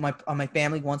because my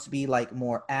family wants to be like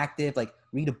more active, like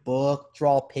read a book,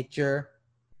 draw a picture,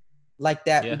 like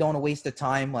that. We don't want to waste the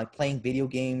time like playing video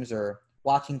games or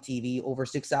watching TV over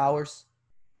 6 hours.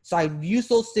 So I used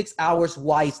those 6 hours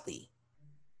wisely,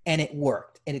 and it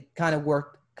worked. And it kind of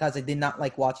worked because I did not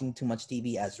like watching too much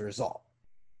TV as a result.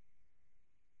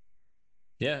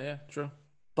 Yeah, true.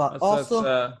 But go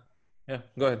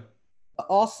ahead.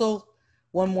 Also,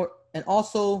 one more, and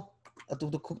also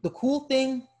the cool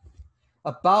thing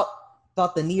about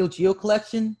the Neo Geo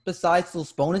collection, besides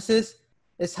those bonuses,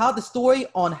 is how the story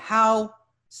on how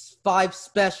 5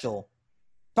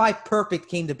 Perfect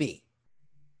came to be.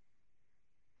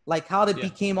 Like how it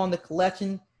became on the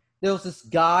collection. There was this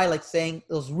guy like saying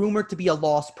it was rumored to be a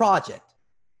lost project.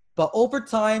 But over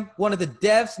time, one of the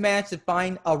devs managed to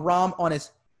find a ROM on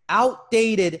his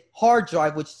outdated hard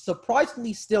drive, which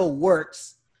surprisingly still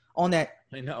works on that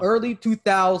early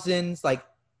 2000s, like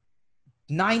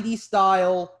 90s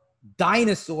style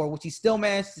dinosaur, which he still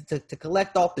managed to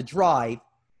collect off the drive.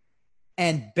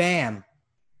 And bam,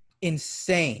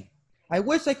 insane. I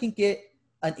wish I can get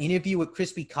an interview with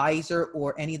Crispy Kaiser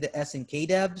or any of the SNK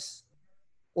devs,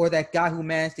 or that guy who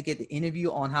managed to get the interview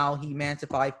on how he managed to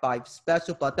buy 5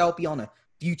 Special, but that'll be on a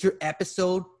future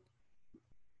episode.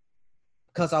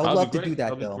 Because I would love to do that,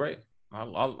 though. That'll be great.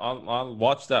 I'll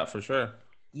watch that for sure.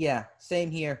 Yeah,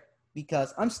 same here.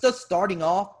 Because I'm still starting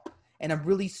off, and I'm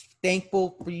really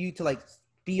thankful for you to like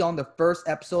be on the first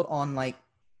episode on like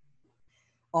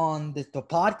on the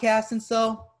podcast and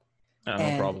so.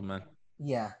 No problem, man.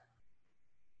 Yeah.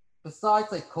 Besides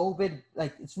like COVID,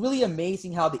 like it's really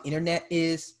amazing how the internet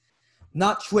is.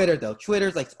 Not Twitter though.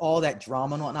 Twitter's like all that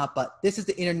drama and whatnot, but this is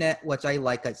the internet, which I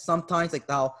like. Like sometimes like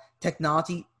how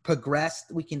technology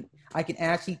progressed, I can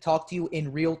actually talk to you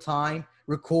in real time,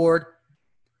 record,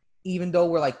 even though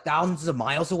we're like thousands of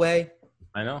miles away.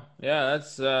 I know. Yeah,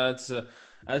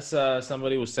 that's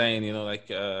somebody was saying,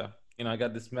 I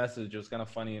got this message. It was kind of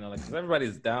funny, like, 'cause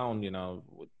everybody's down,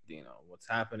 with, what's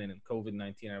happening in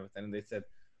COVID-19 and everything. And they said,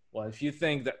 well, if you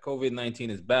think that COVID-19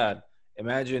 is bad,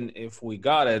 imagine if we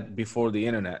got it before the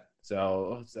internet.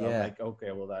 So I'm like,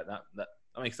 okay, well, that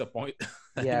makes a point.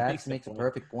 That makes a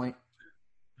perfect point.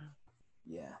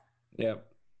 Yeah. Yeah.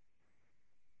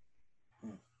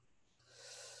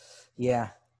 Yeah.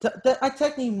 I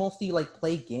technically mostly like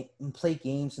play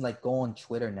games and like go on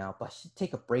Twitter now, but I should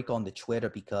take a break on the Twitter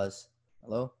because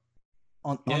hello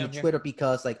on Yeah, the okay. Twitter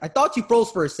because like I thought you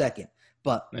froze for a second,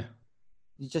 but Yeah.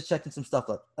 you just checking some stuff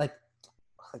up. Like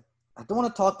I don't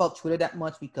want to talk about Twitter that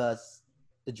much because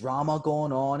the drama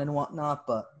going on and whatnot,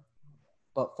 but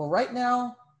for right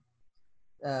now,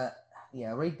 uh, yeah,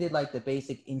 I already did like the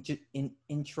basic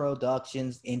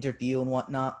introductions, interview and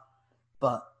whatnot,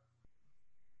 but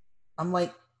I'm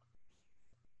like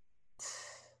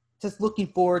just looking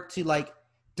forward to like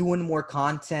doing more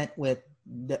content with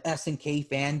the SNK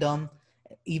fandom.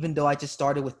 Even though I just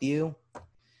started with you,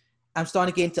 I'm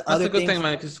starting to get into That's other a good things. thing,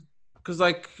 man, because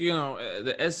like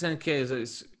the SNK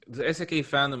is the SNK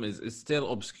fandom is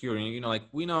still obscure. Like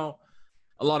we know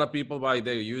a lot of people by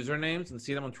their usernames and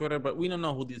see them on Twitter, but we don't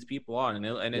know who these people are,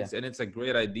 Yeah, it's a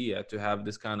great idea to have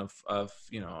this kind of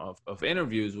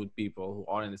interviews with people who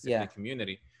are in the yeah, SNK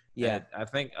community. yeah.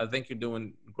 And I think you're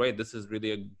doing great. This is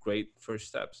really a great first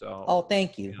step. So Oh,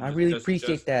 thank you. I really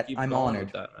appreciate just that. keep I'm going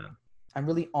with honored. that, man. I'm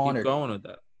really Keep honored. going with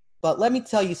that. But let me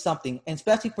tell you something, and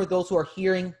especially for those who are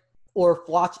hearing or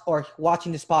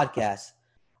watching this podcast,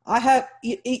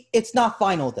 it's not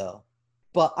final though,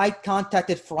 but I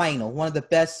contacted Final, one of the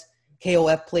best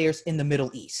KOF players in the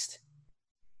Middle East.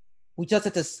 We just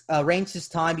had to arrange his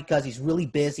time because he's really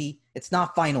busy. It's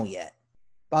not final yet,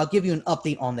 but I'll give you an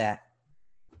update on that.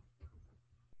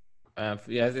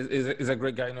 Yeah, is a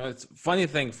great guy. It's funny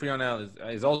thing. Frionel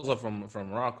is also from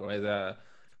Morocco.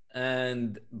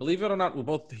 And believe it or not, we're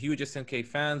both huge SNK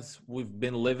fans. We've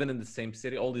been living in the same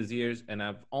city all these years, and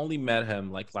I've only met him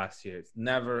like last year.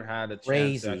 Never had a chance to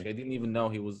Crazy. actually. I didn't even know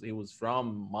he was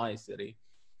from my city.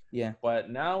 Yeah. But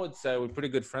now it's we're pretty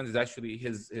good friends. He's actually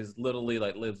his literally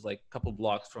like lives like a couple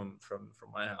blocks from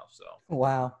my house. So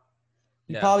Wow.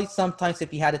 You yeah. probably sometimes,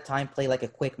 if you had a time, play like a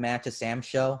quick match of Sam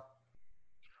Show.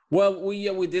 Well,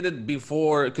 we did it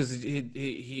before because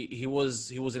he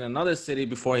was in another city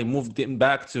before he moved in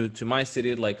back to my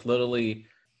city, like literally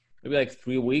maybe like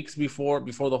 3 weeks before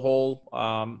the whole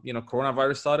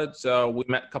coronavirus started. So we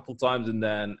met a couple times, and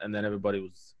then everybody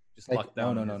was just Like, locked no,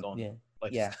 down no, in his no. own Yeah.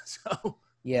 place. Yeah. So,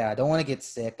 Yeah. I don't want to get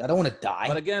sick. I don't want to but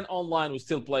die. again, online we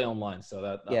still play online, so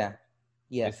that Yeah.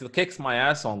 Yeah. it still kicks my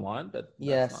ass online, but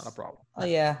that's not a Yes. problem. Oh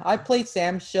yeah. I played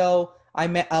Sam's show.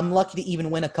 I'm lucky to even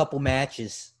win a couple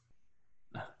matches.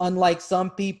 Unlike some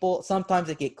people, sometimes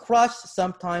I get crushed.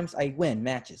 Sometimes I win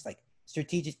matches. Like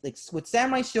strategic, like with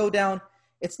Samurai Showdown,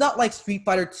 it's not like Street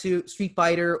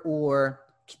Fighter, or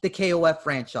the KOF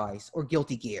franchise or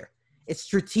Guilty Gear. It's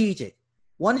strategic.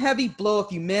 One heavy blow,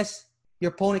 if you miss,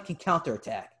 your opponent can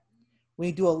counterattack. When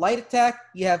you do a light attack,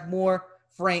 you have more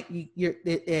frame.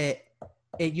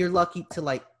 You're lucky to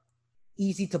like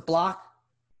easy to block.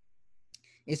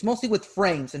 It's mostly with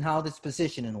frames and how it's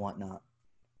positioned and whatnot.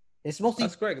 It's That's mostly,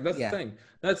 great. That's the yeah, thing.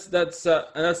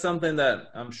 That's something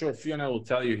that I'm sure Fiona will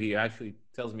tell you. He actually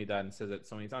tells me that and says it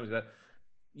so many times that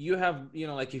you have,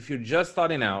 like if you're just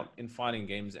starting out in fighting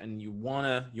games and you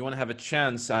wanna have a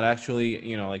chance at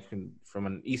actually, like from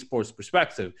an esports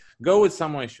perspective, go with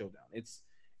Samurai Showdown.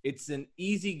 It's an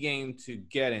easy game to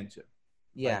get into.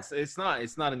 Like yeah. it's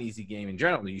not an easy game in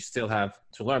general. You still have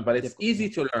to learn, but it's Difficult, yeah. easy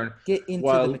to learn. Get into the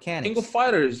While mechanics.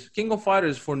 King of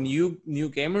Fighters for new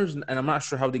gamers, and I'm not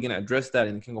sure how they're gonna address that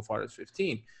in King of Fighters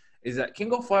 15, is that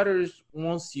King of Fighters,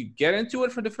 once you get into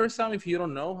it for the first time, if you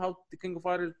don't know how the King of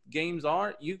Fighters games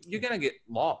are, you're gonna get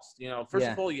lost. First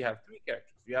Yeah, of all, you have three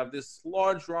characters. You have this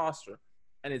large roster,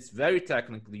 and it's very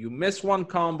technical. You miss one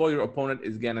combo, your opponent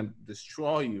is gonna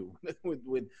destroy you with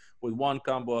one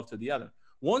combo after the other.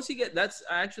 Once you get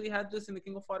I actually had this in the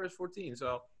King of Fighters 14.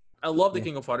 So I love the yeah,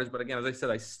 King of Fighters, but again, as I said,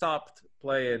 I stopped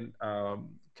playing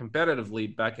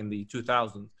competitively back in the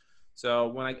 2000s. So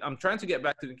when I'm trying to get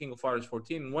back to the King of Fighters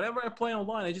 14, whenever I play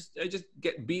online, I just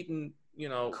get beaten,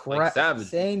 like correct. savagely.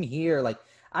 Same here. Like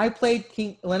I played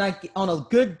King when I on a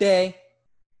good day,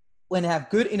 when I have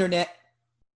good internet.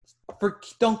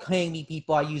 Don't hang me,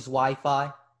 people. I use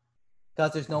Wi-Fi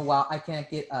because there's no wow. I can't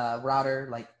get a router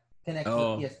like connect to the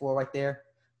Oh, PS4 right there.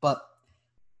 But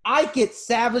I get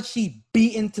savagely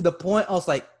beaten to the point I was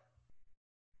like,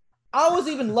 I was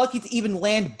even lucky to even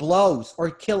land blows or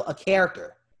kill a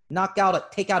character,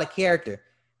 take out a character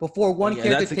before one yeah,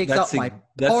 character takes out my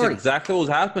that's party. exactly what was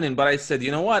happening. But I said,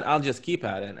 you know what? I'll just keep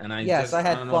at it. And Yes, I I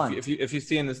had don't know if fun. you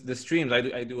see in the streams,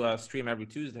 I do a stream every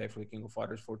Tuesday for the King of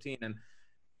Fighters 14,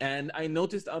 and I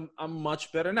noticed I'm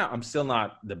much better now. I'm still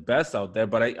not the best out there,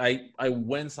 but I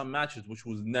win some matches, which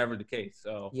was never the case.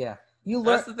 So Yeah, you learn.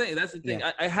 that's the thing. That's the thing.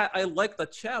 Yeah, I like the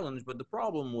challenge, but the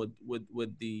problem with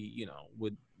the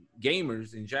with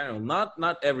gamers in general,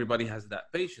 not everybody has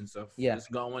that patience of Yeah.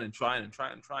 just going and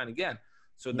trying again.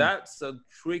 So Yeah. that's a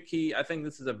tricky. I think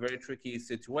this is a very tricky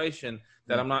situation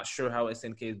that Yeah. I'm not sure how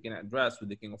SNK is going to address with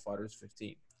the King of Fighters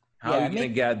 15. How are Yeah. you going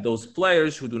to get those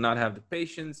players who do not have the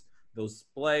patience, those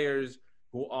players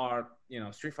who are,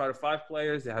 Street Fighter 5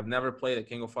 players that have never played a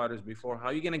King of Fighters before? How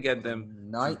are you going to get them to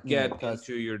Nightmare, get because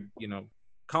into your,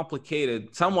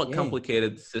 somewhat yeah.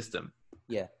 complicated system?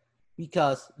 Yeah.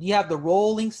 Because you have the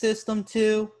rolling system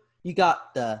too. You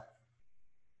got the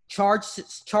charge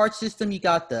system. You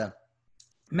got the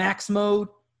max mode.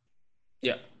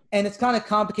 Yeah. And it's kind of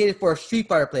complicated for a Street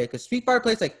Fighter player, because Street Fighter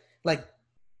players like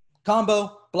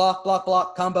combo, block, block,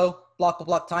 block, combo, block, block,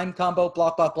 block, time combo,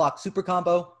 block, block, block, super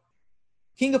combo.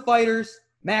 King of Fighters,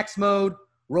 max mode,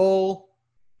 roll,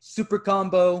 super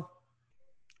combo.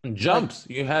 Jumps.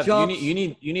 Jumps. You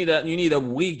need a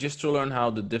week just to learn how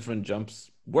the different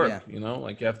jumps work. Yeah.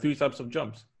 Like you have 3 types of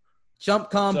jumps.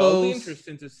 Jump So it'll be combos.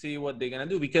 interesting to see what they're gonna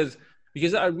do, because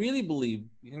I really believe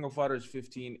King of Fighters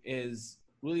 15 is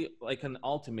really like an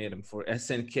ultimatum for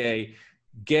SNK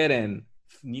getting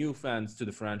new fans to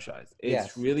the franchise.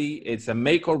 Yes. It's a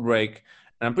make or break,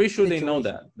 and I'm pretty sure they know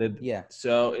Situation. that. Yeah.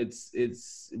 So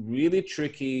it's really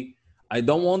tricky. I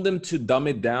don't want them to dumb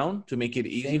it down to make it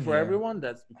easy Same for here. everyone.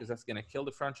 That's because that's gonna kill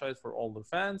the franchise for all the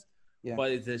fans. Yeah.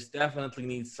 But it just definitely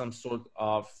needs some sort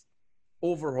of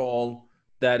overhaul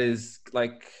that is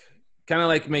like kind of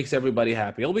like makes everybody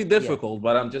happy. It'll be difficult,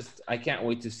 but I can't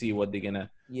wait to see what they're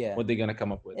gonna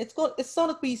come up with. It's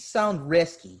gonna sound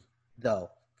risky though.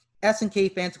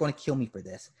 SNK fans are going to kill me for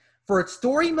this. For its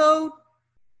story mode,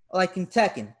 like in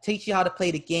Tekken, teach you how to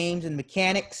play the games and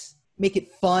mechanics, make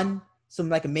it fun. Some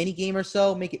like a mini game or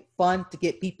so, make it fun to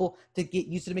get people to get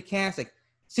used to the mechanics. Like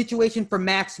situation for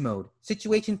max mode,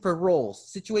 situation for rolls,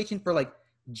 situation for like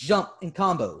jump and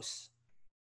combos.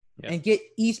 Yeah. And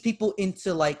ease people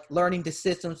into like learning the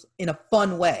systems in a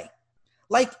fun way.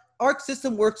 Like Arc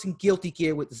System works in Guilty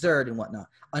Gear with Zerd and whatnot.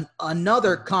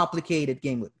 Another complicated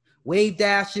game with wave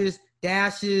dashes,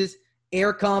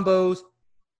 air combos,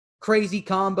 crazy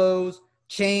combos,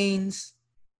 chains.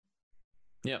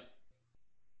 Yeah.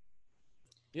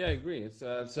 Yeah, I agree.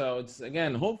 So it's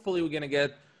again, hopefully we're gonna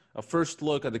get a first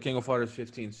look at the King of Fighters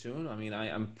 15 soon. I mean,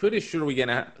 I'm pretty sure we're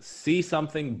gonna see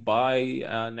something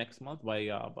by next month by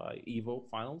Evo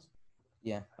Finals.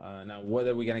 Yeah. Now,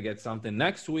 whether we're gonna get something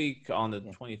next week on the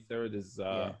 23rd is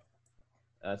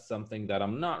something that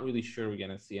I'm not really sure we're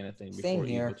gonna see anything before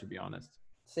Evo, to be honest.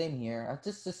 Same here. I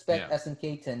just suspect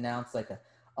SNK to announce like a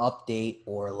update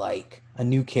or like a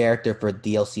new character for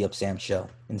DLC of Sam Show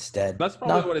instead. That's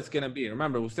probably what it's gonna be.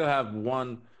 Remember, we still have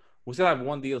one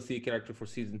DLC character for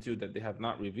season 2 that they have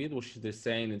not revealed, which they're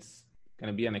saying it's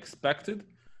gonna be unexpected,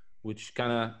 which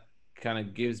kind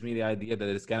of gives me the idea that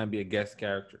it's gonna be a guest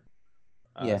character.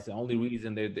 It's the only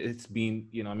reason that it's been,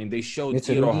 they showed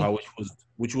Iroha,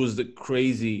 which was the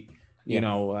crazy,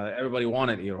 everybody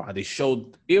wanted Iroha. They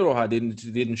showed Iroha,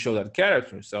 didn't show that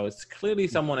character. So it's clearly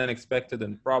someone unexpected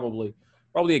and probably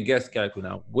a guest character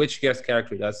now. Which guest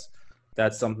character?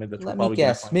 That's something that Let me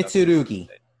guess. Mitsurugi.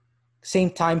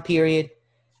 Same time period.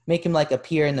 Make him like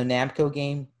appear in the Namco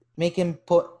game. Make him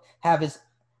have his.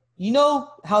 You know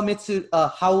how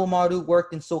how Umaru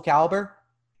worked in Soul Calibur?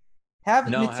 Have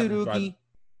Mitsurugi.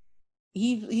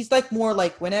 He's like more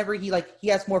like whenever he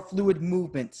has more fluid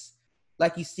movements,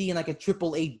 like you see in like a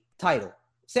AAA title.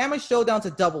 Samurai Showdown's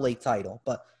a AA title,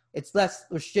 but it's less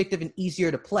restrictive and easier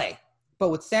to play. But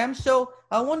with Sam Show,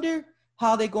 I wonder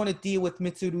how they're going to deal with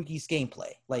Mitsurugi's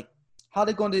gameplay. Like how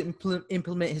they're going to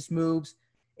implement his moves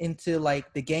into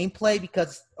like the gameplay, because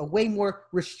it's a way more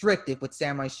restrictive with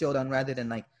Samurai Showdown rather than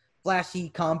like flashy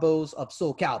combos of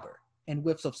Soul Calibur and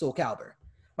whips of Soul Calibur.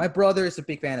 My brother is a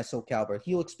big fan of Soul Calibur.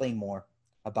 He'll explain more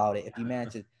about it if you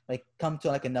manage to like come to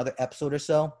like another episode or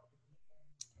so.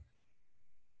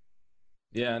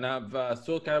 Yeah, and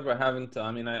Soul Calibur haven't.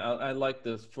 I mean, I like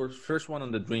the first one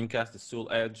on the Dreamcast, the Soul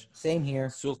Edge. Same here.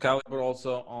 Soul Calibur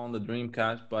also on the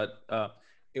Dreamcast, but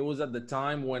it was at the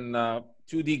time when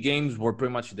 2D games were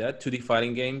pretty much dead, 2D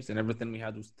fighting games, and everything we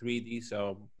had was 3D.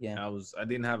 So I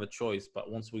didn't have a choice. But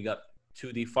once we got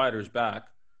 2D fighters back,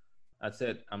 that's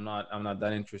it. I'm not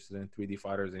that interested in 3D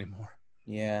fighters anymore.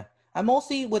 Yeah, I'm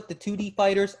mostly with the 2D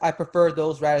fighters. I prefer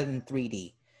those rather than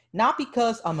 3D. Not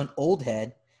because I'm an old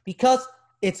head, because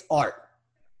it's art.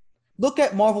 Look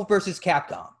at Marvel vs.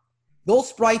 Capcom. Those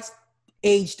sprites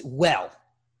aged well,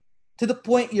 to the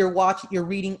point you're watching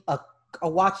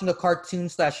a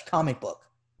cartoon/comic book.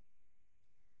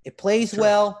 It plays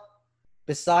well.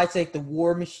 Besides like the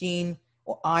War Machine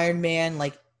or Iron Man,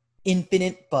 like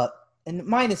Infinite, and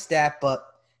minus that, but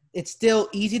it's still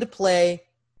easy to play.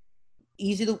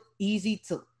 easy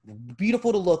to,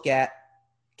 beautiful to look at.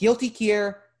 Guilty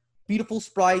Gear, beautiful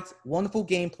sprites, wonderful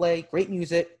gameplay, great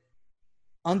music.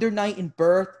 Under Night and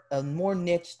Birth, a more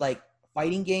niche like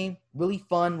fighting game, really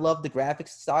fun. Love the graphics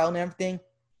style and everything.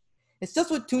 It's just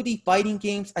with 2D fighting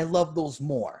games, I love those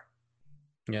more.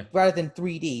 Yeah. Rather than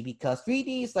 3D, because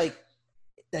 3D is like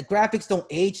the graphics don't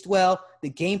age well. The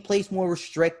gameplay's more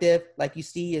restrictive, like you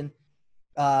see in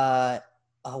a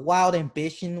Wild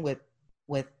Ambition with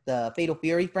the Fatal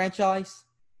Fury franchise.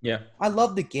 Yeah. I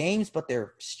love the games, but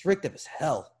they're restrictive as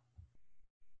hell.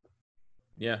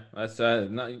 Yeah, that's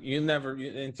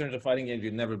in terms of fighting games, you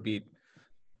never beat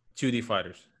 2D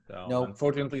fighters. So Nope.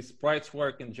 Unfortunately, sprites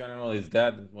work in general is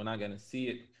dead. We're not gonna see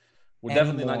it. We're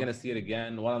definitely not gonna see it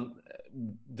again.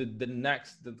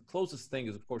 The closest thing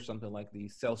is of course something like the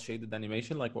cell shaded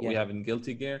animation, like what we have in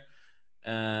Guilty Gear,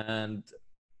 and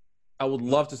I would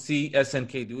love to see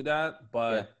SNK do that,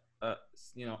 but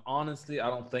honestly, I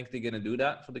don't think they're gonna do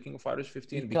that for the King of Fighters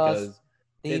 15 because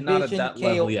they're not at that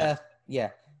level yet. Yeah.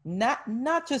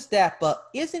 Not just that, but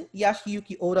isn't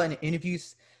Yashiyuki Oda in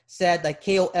interviews said like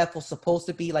KOF was supposed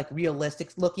to be like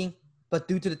realistic looking, but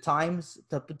due to the time,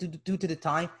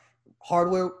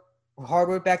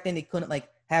 hardware back then they couldn't like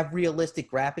have realistic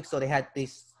graphics, so they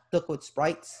stuck with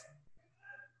sprites.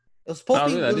 It was supposed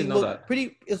to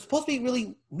be it was supposed to be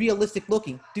really realistic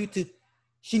looking due to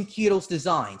Shinkiro's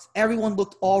designs. Everyone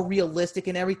looked all realistic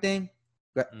and everything.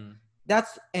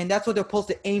 That's what they're supposed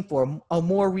to aim for, a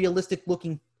more realistic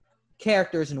looking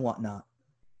characters and whatnot.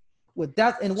 With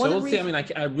that, and we'll see. I mean,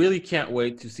 I really can't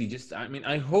wait to see.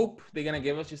 I hope they're gonna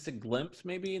give us just a glimpse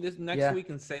maybe this next week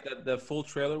and say that the full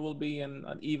trailer will be in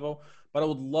Evo. But I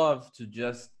would love to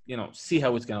just see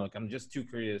how it's gonna look. I'm just too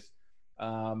curious.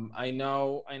 I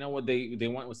know what they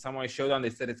went with Samurai Showdown. They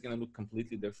said it's gonna look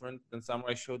completely different than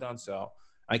Samurai Showdown. So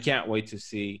I can't wait to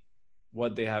see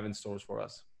what they have in stores for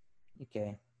us.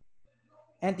 Okay.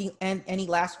 Any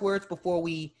last words before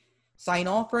we sign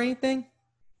off or anything?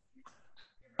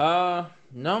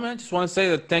 No, man. Just want to say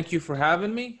that thank you for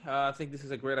having me. I think this is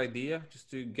a great idea,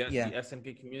 just to get the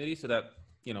SNK community so that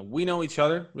we know each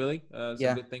other. Really, it's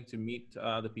a good thing to meet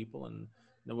the people, and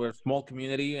we're a small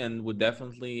community, and we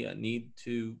definitely need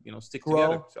to stick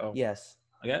together. So yes,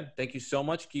 again, thank you so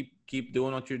much. Keep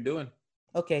doing what you're doing.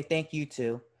 Okay, thank you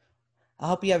too. I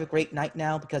hope you have a great night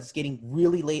now because it's getting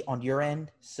really late on your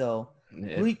end. So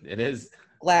it is.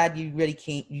 Glad you really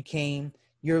came.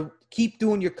 You keep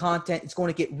doing your content. It's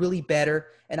going to get really better,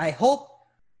 and I hope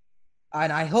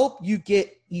you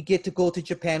get to go to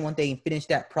Japan one day and finish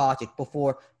that project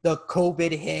before the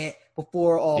COVID hit,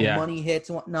 before all money hits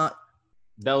and whatnot.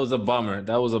 That was a bummer.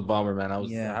 Man.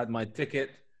 I had my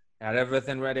ticket, had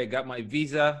everything ready. I got my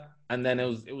visa, and then it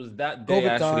was that day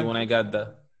actually when I got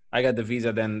the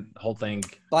visa. Then the whole thing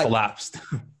collapsed.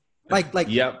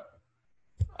 Yep.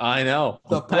 I know.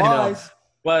 Surprise.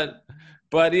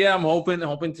 But yeah, I'm hoping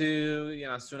to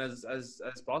as soon as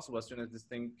possible, as soon as this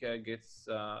thing gets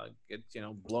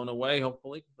blown away,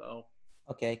 hopefully. So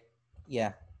okay,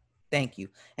 yeah, thank you.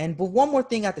 And but one more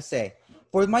thing I have to say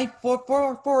for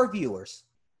our viewers,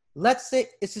 let's say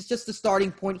this is just the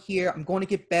starting point here. I'm going to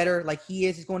get better, like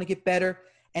he's going to get better,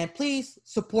 and please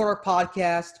support our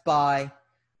podcast by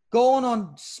going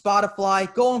on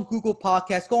Spotify, go on Google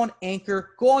Podcasts, go on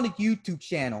Anchor, go on the YouTube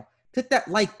channel, click that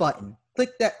like button.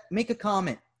 Click that, make a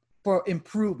comment for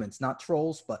improvements, not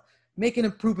trolls, but make an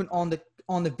improvement on the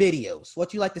videos.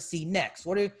 What you like to see next?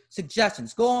 What are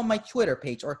suggestions? Go on my Twitter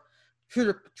page or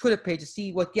Twitter page to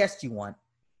see what guests you want.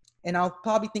 And I'll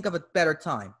probably think of a better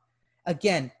time.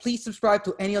 Again, please subscribe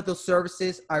to any of those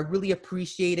services. I really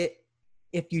appreciate it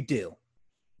if you do.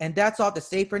 And that's all to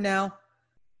say for now.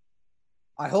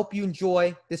 I hope you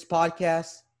enjoy this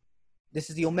podcast. This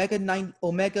is the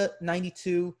Omega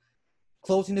 92.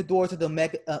 Closing the doors of the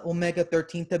Omega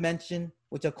 13th dimension,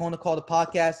 which I'm going to call the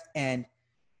podcast, and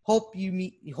hope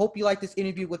you like this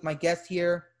interview with my guest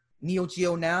here, Neo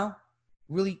Geo Now.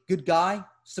 Really good guy.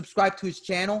 Subscribe to his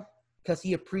channel because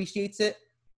he appreciates it.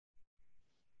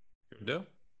 Sure do.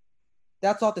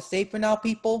 That's all to say for now,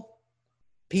 people.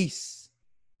 Peace.